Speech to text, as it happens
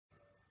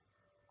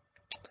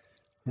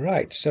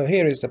Right, so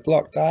here is the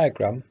block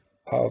diagram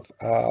of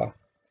our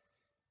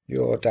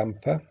yaw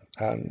damper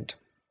and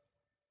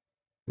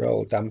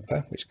roll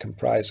damper, which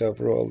comprise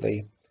overall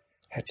the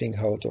heading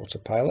hold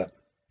autopilot.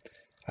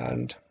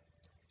 And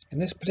in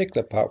this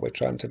particular part, we're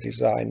trying to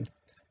design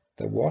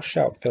the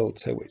washout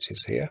filter, which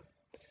is here,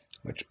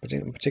 which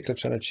in particular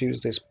trying to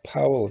choose this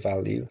Powell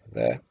value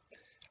there.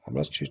 I'm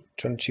also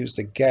trying to choose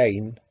the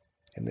gain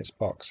in this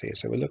box here.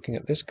 So we're looking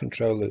at this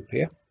control loop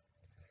here,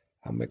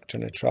 and we're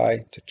trying to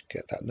try to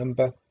get that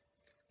number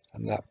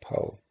and that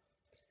pole.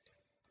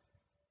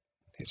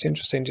 It's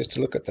interesting just to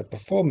look at the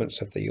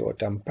performance of the yaw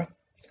damper.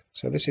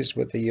 So this is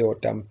with the yaw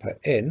damper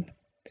in.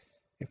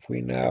 If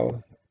we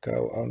now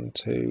go on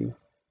to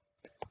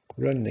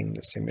running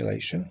the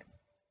simulation,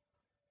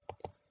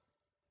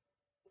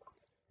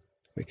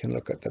 we can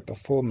look at the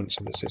performance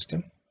of the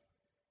system.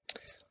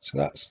 So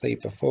that's the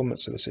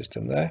performance of the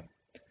system there,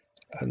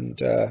 and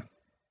the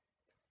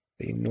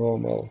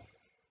normal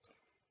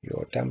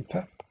yaw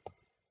damper.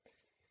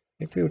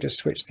 If we were to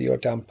switch the yaw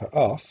damper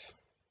off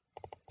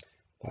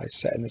by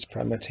setting this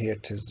parameter here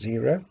to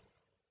 0,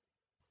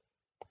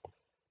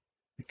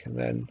 we can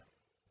then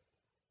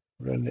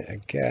run it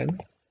again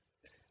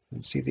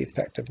and see the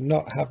effect of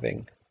not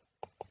having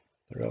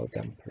the roll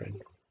damper in.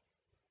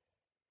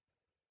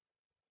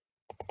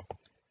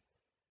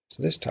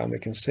 So this time we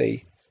can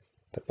see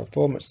the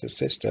performance of the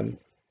system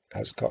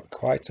has got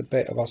quite a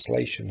bit of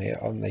oscillation here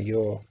on the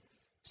yaw,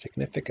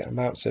 significant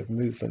amounts of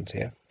movement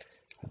here,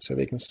 and so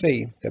they can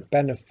see the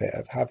benefit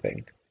of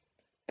having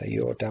the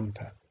yaw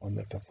damper on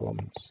the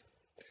performance.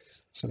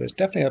 So there's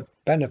definitely a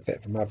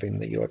benefit from having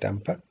the yaw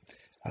damper,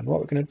 and what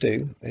we're going to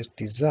do is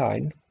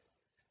design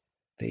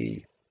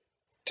the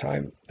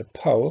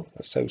pole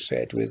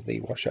associated with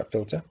the washout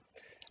filter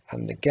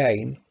and the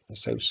gain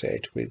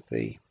associated with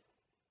the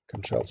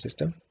control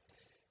system.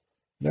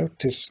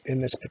 Notice in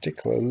this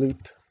particular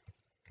loop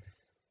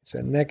it's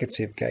a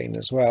negative gain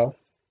as well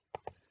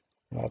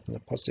rather than a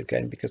positive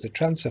gain, because the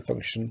transfer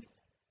function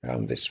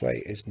around this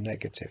way is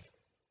negative.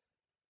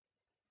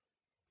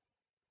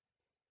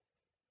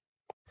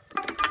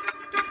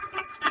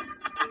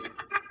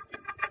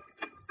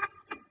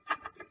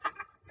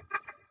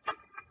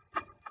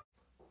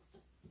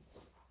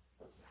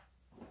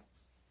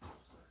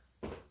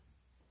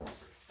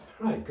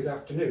 Right, good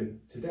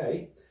afternoon.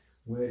 Today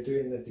we're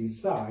doing the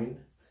design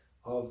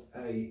of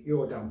a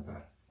yaw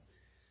damper.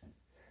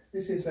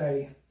 This is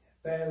a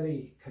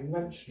fairly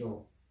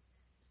conventional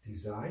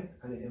design,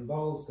 and it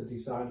involves the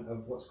design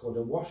of what's called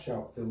a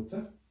washout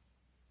filter.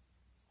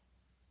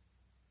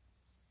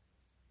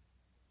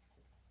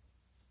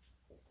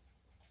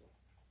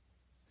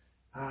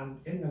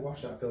 And in the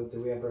washout filter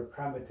we have a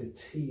parameter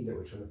T that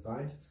we're trying to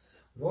find.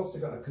 We've also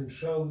got a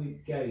control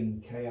loop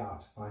gain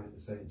Kr to find at the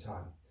same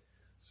time.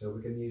 So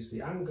we're going to use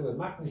the angular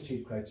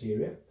magnitude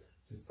criteria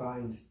to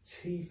find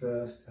T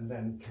first and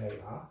then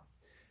Kr.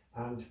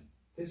 And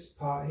this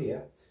part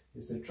here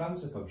is the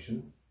transfer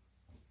function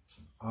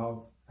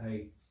of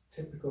a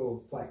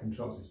typical flight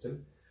control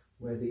system,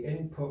 where the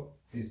input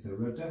is the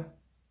rudder,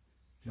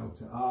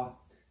 delta R,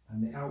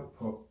 and the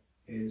output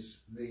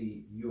is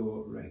the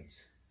yaw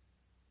rate.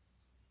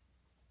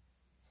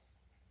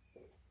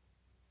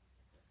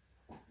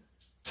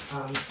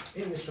 And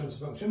in this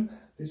transfer function,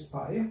 this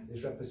part here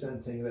is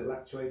representing the little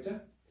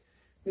actuator.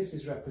 This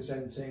is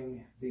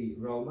representing the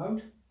roll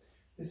mode.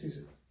 This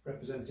is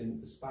representing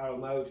the spiral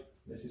mode.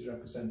 This is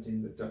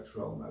representing the Dutch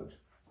roll mode.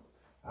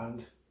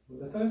 And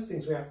one of the first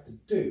things we have to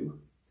do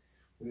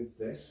with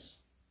this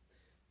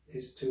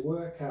is to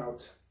work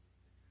out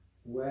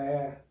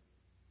where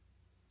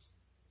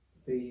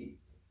the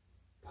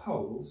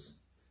poles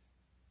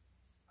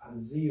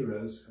and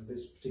zeros of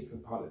this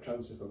particular part of the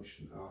transfer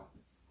function are.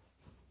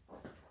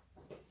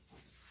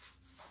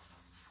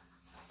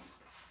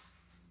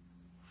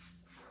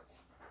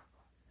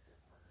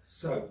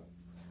 So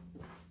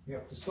we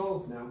have to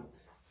solve now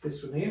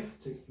this one here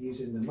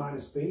using the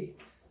minus b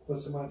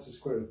plus or minus the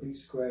square root of b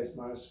squared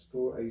minus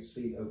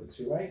 4ac over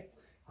 2a,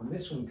 and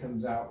this one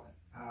comes out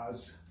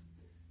as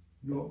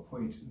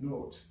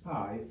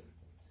 0.05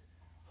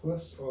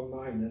 plus or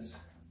minus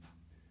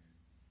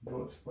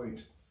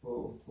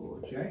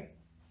 0.44j.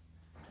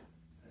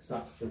 So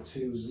that's the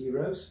two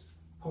zeros,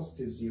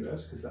 positive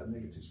zeros because that's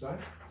negative sign.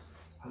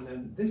 And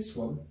then this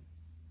one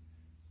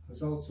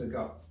has also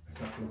got a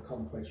couple of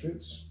complex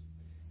roots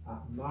at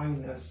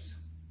minus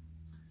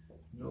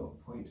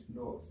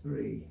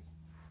 0.03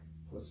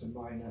 plus or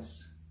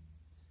minus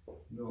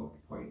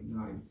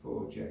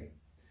 0.94j.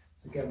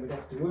 So again, we'd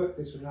have to work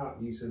this one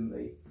out using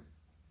the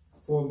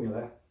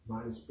formula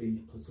minus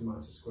b plus or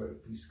minus the square root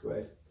of b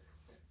squared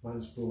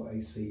minus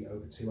 4ac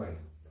over 2a.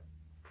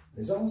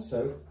 There's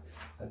also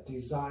a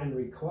design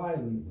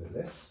requirement with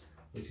this,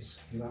 which is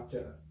you'll have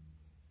to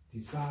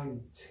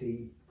design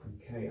T from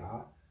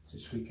Kr so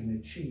we can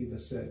achieve a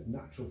certain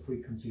natural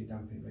frequency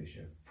damping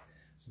ratio.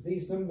 So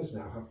these numbers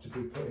now have to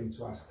be put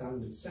into our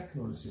standard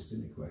second order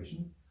system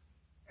equation,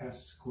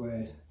 s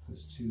squared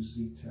plus 2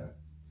 zeta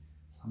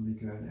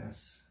omega n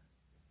s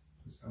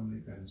plus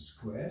omega n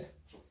squared.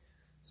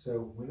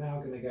 So we're now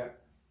going to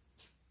get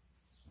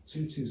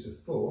 2 2s are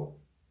 4,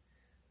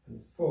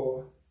 and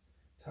 4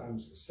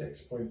 times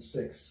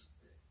 6.6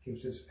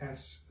 gives us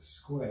s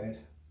squared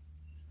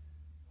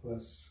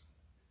plus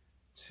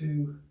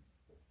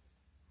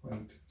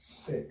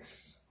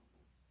 2.6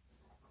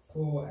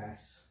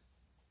 4s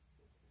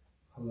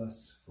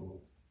plus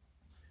 4.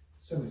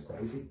 So it's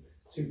quite easy.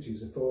 2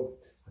 2s are 4,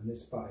 and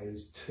this part here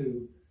is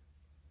 2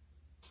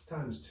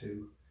 times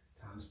 2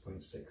 times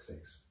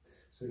 0.66.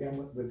 So again,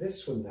 with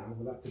this one now,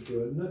 we'll have to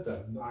do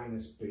another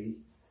minus b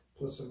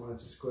plus or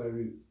minus the square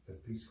root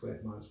of b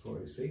squared minus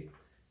 4ac.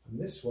 And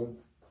this one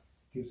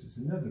gives us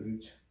another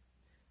root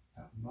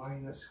at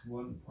minus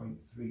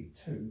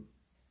 1.32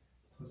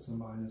 plus or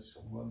minus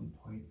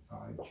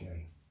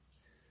 1.5j.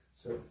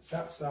 So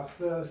that's our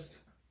first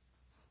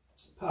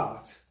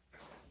part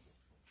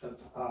of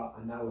our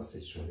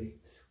analysis really.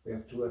 We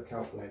have to work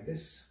out where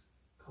this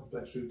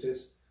complex root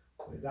is,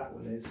 where that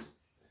one is,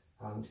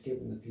 and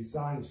given the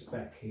design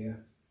spec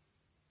here,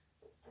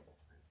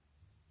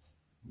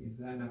 we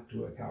then have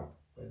to work out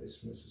where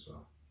this one is as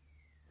well.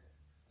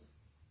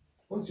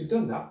 Once you've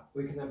done that,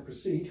 we can then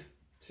proceed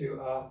to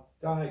our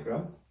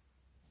diagram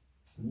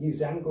and use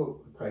the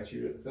angle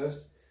criteria at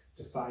first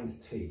to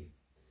find t.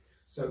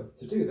 So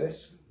to do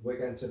this, we're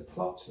going to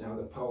plot now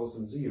the poles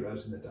and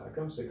zeros in the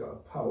diagram. So we've got a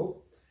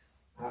pole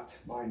at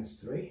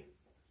 -3,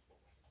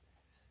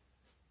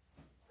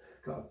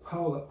 got a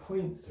pole at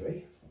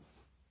 0.3,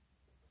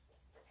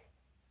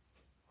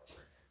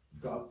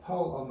 we've got a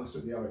pole almost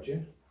at the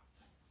origin,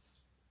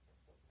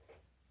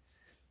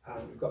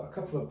 and we've got a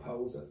couple of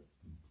poles at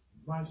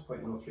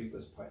 -0.03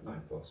 plus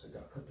 0.94, so we've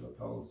got a couple of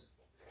poles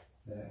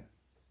there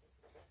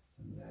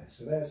and there.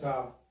 So there's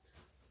our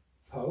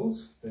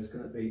poles. There's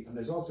going to be, and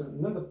there's also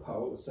another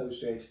pole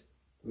associated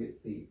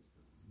with the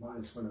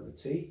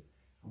 -1/t,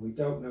 and we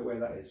don't know where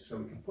that is, so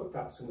we can put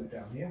that somewhere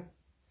down here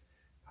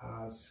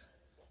as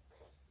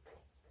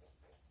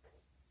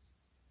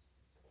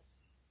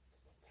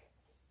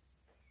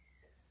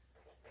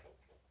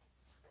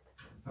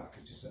in fact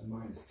it's just a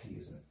 -t,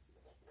 isn't it?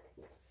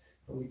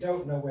 But we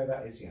don't know where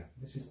that is yet.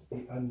 This is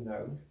the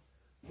unknown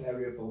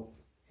variable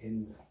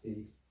in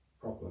the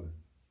problem.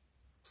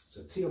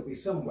 So t will be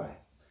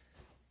somewhere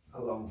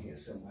along here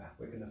somewhere.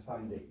 We're going to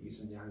find it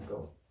using the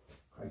angle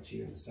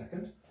criteria in a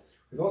second.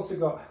 We've also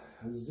got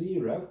a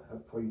 0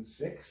 at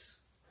 0.6.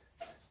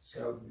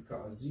 So we've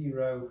got a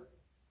 0,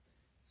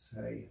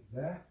 say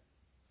there,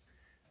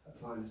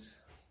 at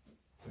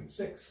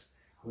 -0.6.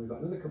 And we've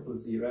got another couple of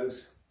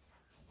zeros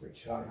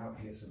which are out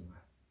here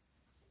somewhere.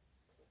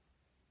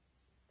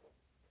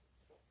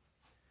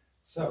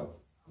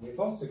 So we've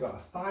also got a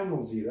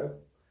final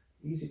 0,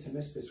 easy to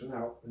miss this one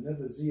out,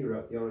 another 0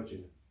 at the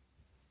origin.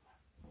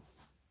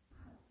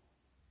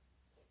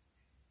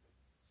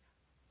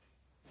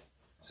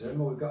 So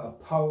remember, we've got a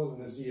pole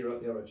and a 0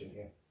 at the origin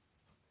here.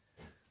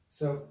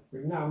 So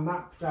we've now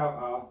mapped out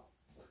our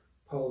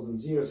poles and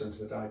zeros onto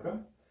the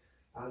diagram,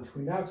 and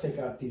we now take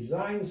our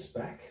design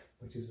spec,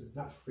 which is the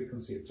natural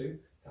frequency of 2,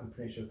 damping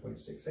ratio of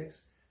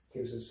 0.66,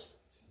 gives us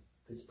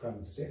these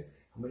parameters here,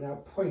 and we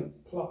now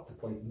plot the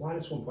point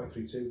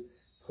 -1.32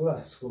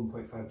 plus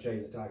 1.5j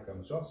in the diagram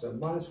as well. So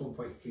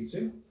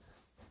 -1.32,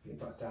 put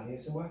that down here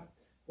somewhere,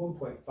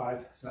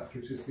 1.5, so that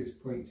gives us this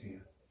point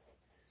here.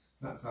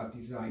 That's our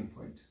design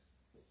point.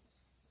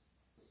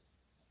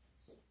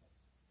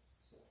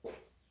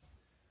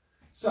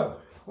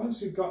 So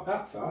once we've got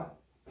that far,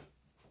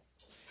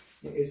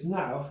 it is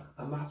now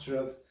a matter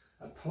of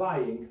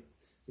applying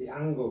the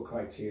angle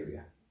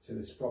criteria to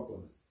this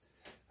problem.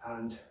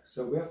 And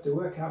so we have to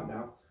work out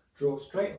now, draw straight